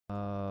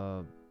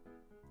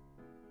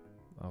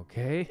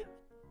Okay.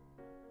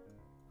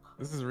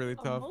 This is really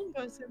tough. Among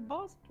Us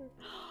imposter.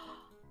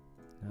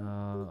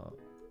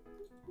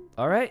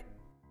 All right.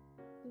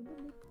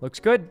 Looks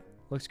good.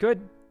 Looks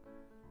good.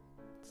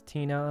 It's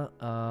Tina.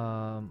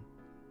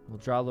 We'll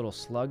draw a little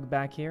slug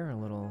back here. A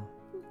little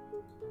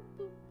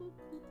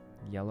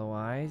yellow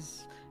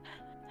eyes.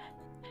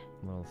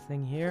 Little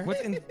thing here.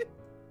 What's in? You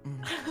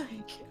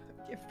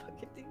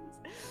fucking things.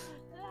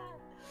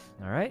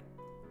 All right.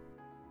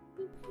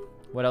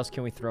 What else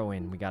can we throw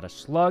in? We got a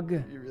slug.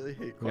 You really hate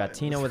We got clients.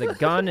 Tina with a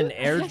gun, an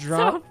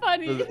airdrop. So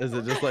funny. Is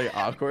it just like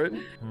awkward?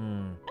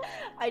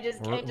 I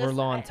just We're, can't. we're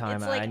low on time.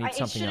 It's like, I need it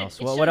something shouldn't- else.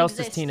 it Well, what shouldn't else does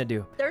exist. Tina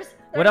do? There's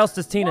What else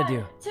does Tina 1,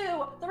 do? 2,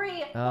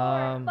 3,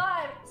 4,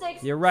 5,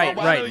 6. You're right,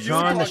 7, right. you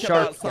Drawing the talk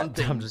shark. about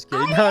something. I'm just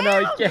kidding. No, no,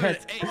 you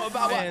can't. Hey,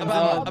 about Man,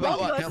 what? About Among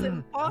what? Us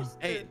imposter.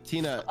 Hey,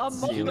 Tina.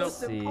 Among Tina,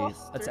 Us Let's see.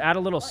 imposter. Let's add a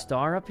little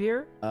star up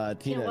here. Yeah,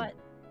 Tina. what?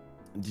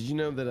 Did you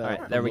know that? All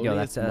right, there we go.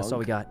 That's all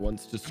we got.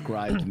 Once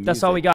described. That's all we got.